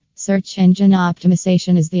Search engine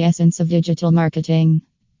optimization is the essence of digital marketing.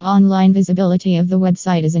 Online visibility of the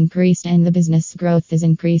website is increased and the business growth is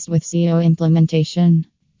increased with SEO implementation.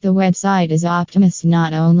 The website is optimized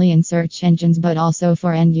not only in search engines but also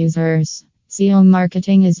for end users. SEO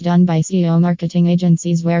marketing is done by SEO marketing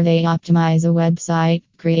agencies where they optimize a website,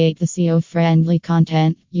 create the SEO friendly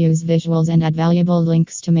content, use visuals, and add valuable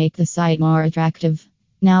links to make the site more attractive.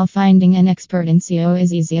 Now, finding an expert in SEO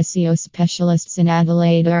is easy as SEO specialists in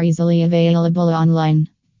Adelaide are easily available online.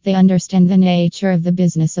 They understand the nature of the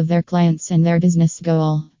business of their clients and their business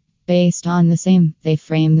goal. Based on the same, they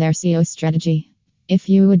frame their SEO strategy. If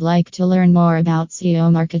you would like to learn more about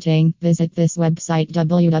SEO marketing, visit this website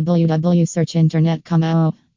www.searchinternet.com.